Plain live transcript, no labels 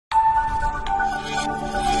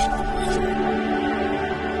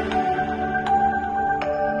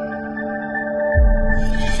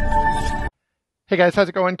Hey guys, how's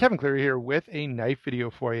it going? Kevin Cleary here with a knife video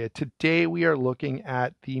for you. Today we are looking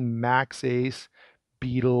at the Maxace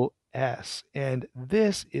Beetle S, and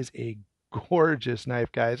this is a gorgeous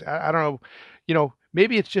knife, guys. I don't know,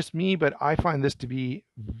 maybe it's just me, but I find this to be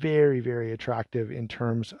very, very attractive in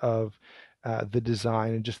terms of the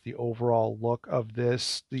design and just the overall look of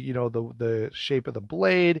this. The shape of the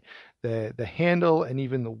blade, the handle, and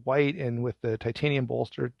even the white and with the titanium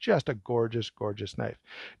bolster. Just a gorgeous, gorgeous knife.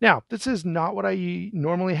 Now, this is not what I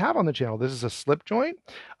normally have on the channel. This is a slip joint.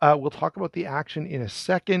 We'll talk about the action in a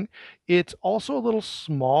second. It's also a little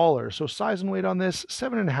smaller. So size and weight on this,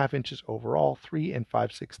 7.5 inches overall, 3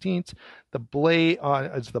 5/16. The blade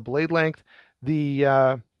is the blade length.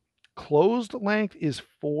 The closed length is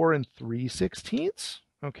 4 3/16.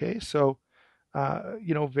 Okay, so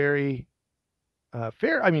very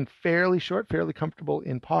fairly short, fairly comfortable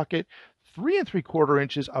in pocket. 3 3/4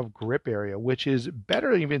 inches of grip area, which is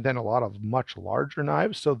better even than a lot of much larger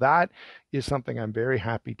knives. So that is something I'm very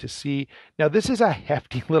happy to see. Now, this is a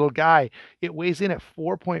hefty little guy. It weighs in at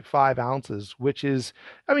 4.5 ounces, which is,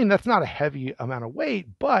 that's not a heavy amount of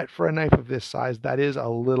weight, but for a knife of this size, that is a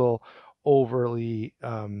little overly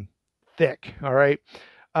thick. All right.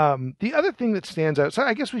 The other thing that stands out, so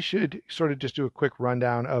I guess we should sort of just do a quick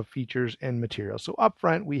rundown of features and materials. So up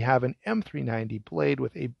front, we have an M390 blade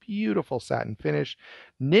with a beautiful satin finish,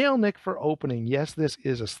 nail nick for opening. Yes, this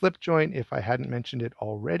is a slip joint if I hadn't mentioned it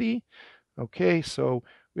already. Okay, so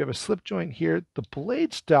we have a slip joint here. The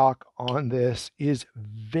blade stock on this is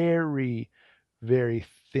very, very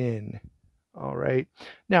thin. All right.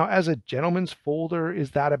 Now, as a gentleman's folder,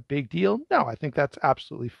 is that a big deal? No, I think that's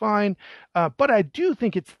absolutely fine. But I do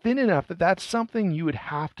think it's thin enough that that's something you would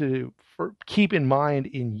have to keep in mind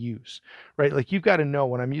in use, right? Like you've got to know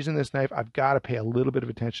when I'm using this knife, I've got to pay a little bit of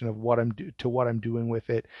attention of what I'm doing with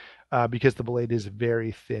it, because the blade is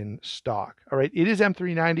very thin stock. All right. It is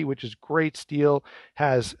M390, which is great steel,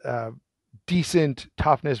 has decent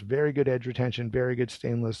toughness, very good edge retention, very good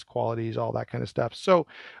stainless qualities, all that kind of stuff. So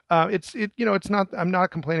it's not, I'm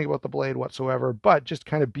not complaining about the blade whatsoever, but just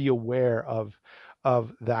kind of be aware of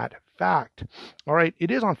that fact. All right, it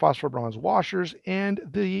is on phosphor bronze washers, and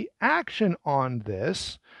the action on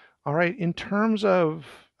this, all right, in terms of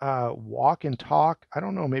walk and talk, I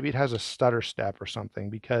don't know, maybe it has a stutter step or something,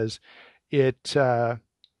 because it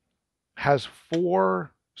has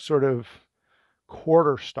four sort of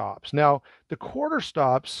quarter stops. Now, the quarter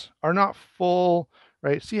stops are not full,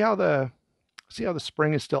 right? See how the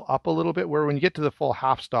spring is still up a little bit, where when you get to the full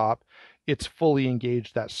half stop, it's fully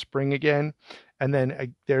engaged, that spring again. And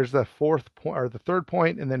then there's the fourth point or the third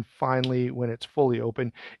point, and then finally when it's fully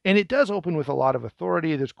open. And it does open with a lot of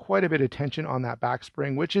authority. There's quite a bit of tension on that back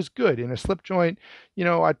spring, which is good. In a slip joint,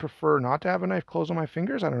 I'd prefer not to have a knife close on my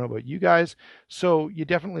fingers. I don't know about you guys. So you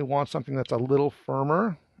definitely want something that's a little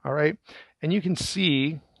firmer. All right. And you can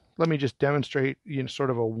see, let me just demonstrate, sort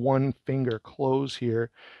of a one finger close here.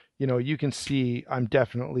 You can see I'm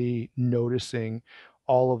definitely noticing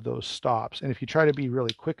all of those stops. And if you try to be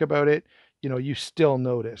really quick about it, you still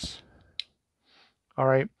notice. All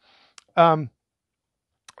right.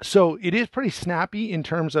 So it is pretty snappy in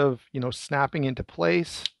terms of, snapping into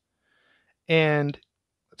place. And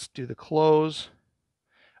let's do the close.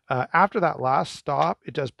 After that last stop,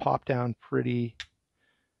 it does pop down pretty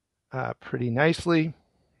nicely.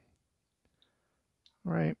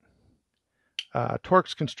 All right.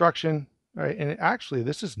 Torx construction. All right. And actually,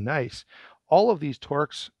 this is nice. All of these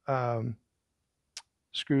Torx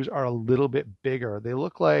screws are a little bit bigger. They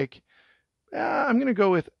look like, I'm going to go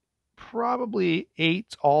with probably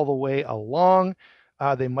 8s all the way along.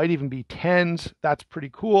 They might even be 10s. That's pretty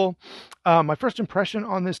cool. My first impression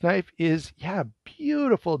on this knife is, yeah,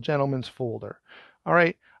 beautiful gentleman's folder. All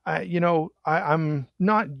right. I'm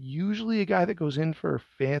not usually a guy that goes in for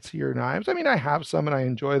fancier knives. I have some and I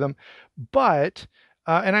enjoy them, but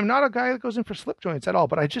and I'm not a guy that goes in for slip joints at all,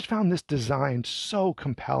 but I just found this design so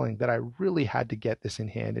compelling that I really had to get this in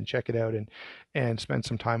hand and check it out and spend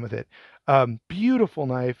some time with it. Beautiful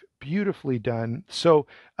knife, beautifully done. So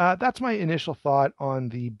that's my initial thought on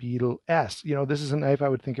the Beetle S. This is a knife I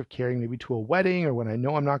would think of carrying maybe to a wedding, or when I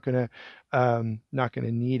know I'm not gonna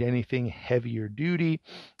need anything heavier duty.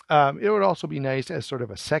 It would also be nice as sort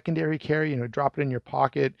of a secondary carry. Drop it in your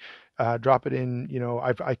pocket. Drop it in,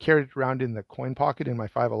 I carried it around in the coin pocket in my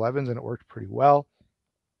 511s, and it worked pretty well.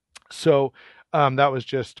 So That was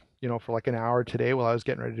just, for like an hour today while I was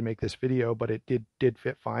getting ready to make this video, but it did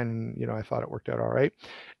fit fine, and I thought it worked out all right.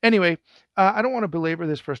 Anyway, I don't want to belabor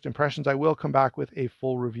this first impressions. I will come back with a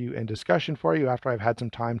full review and discussion for you after I've had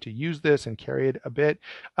some time to use this and carry it a bit.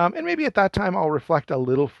 And maybe at that time I'll reflect a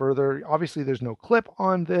little further. Obviously, there's no clip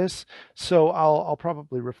on this, so I'll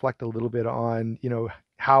probably reflect a little bit on,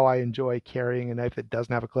 how I enjoy carrying a knife that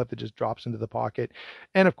doesn't have a clip that just drops into the pocket.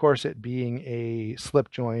 And of course, it being a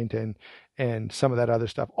slip joint and some of that other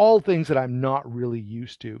stuff, all things that I'm not really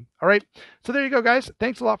used to. All right. So there you go, guys.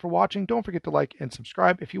 Thanks a lot for watching. Don't forget to like and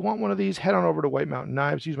subscribe. If you want one of these, head on over to White Mountain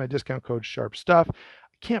Knives. Use my discount code SHARPSTUFF.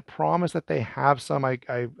 Can't promise that they have some.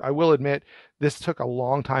 I will admit this took a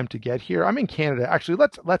long time to get here. I'm in Canada. Actually,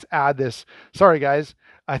 let's add this. Sorry, guys.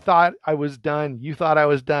 I thought I was done. You thought I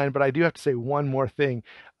was done, but I do have to say one more thing.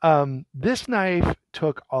 This knife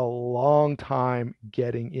took a long time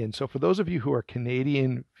getting in. So for those of you who are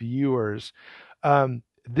Canadian viewers,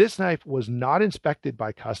 this knife was not inspected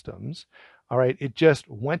by customs. All right, it just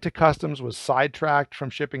went to customs, was sidetracked from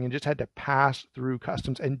shipping, and just had to pass through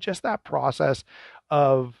customs. And just that process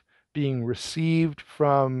of being received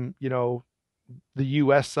from, the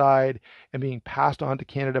US side and being passed on to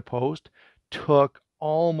Canada Post took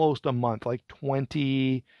almost a month, like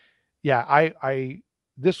 20. Yeah, I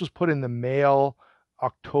this was put in the mail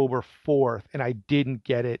October 4th, and I didn't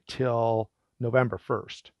get it till November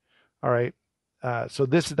 1st. All right. So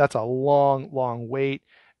that's a long wait.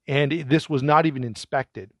 And this was not even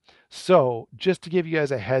inspected. So just to give you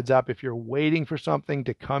guys a heads up, if you're waiting for something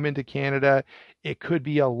to come into Canada, it could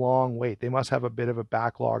be a long wait. They must have a bit of a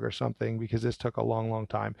backlog or something, because this took a long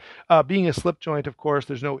time. Being a slip joint, of course,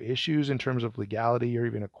 there's no issues in terms of legality or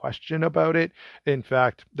even a question about it. In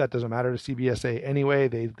fact, that doesn't matter to CBSA anyway.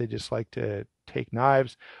 They just like to take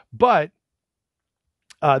knives. But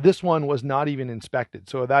this one was not even inspected.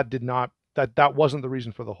 So that wasn't the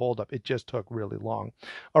reason for the holdup. It just took really long.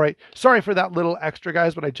 All right. Sorry for that little extra,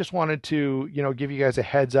 guys, but I just wanted to, give you guys a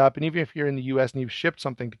heads up. And even if you're in the US and you've shipped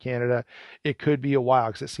something to Canada, it could be a while,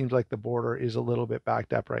 because it seems like the border is a little bit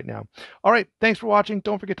backed up right now. All right. Thanks for watching.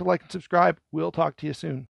 Don't forget to like and subscribe. We'll talk to you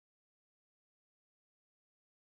soon.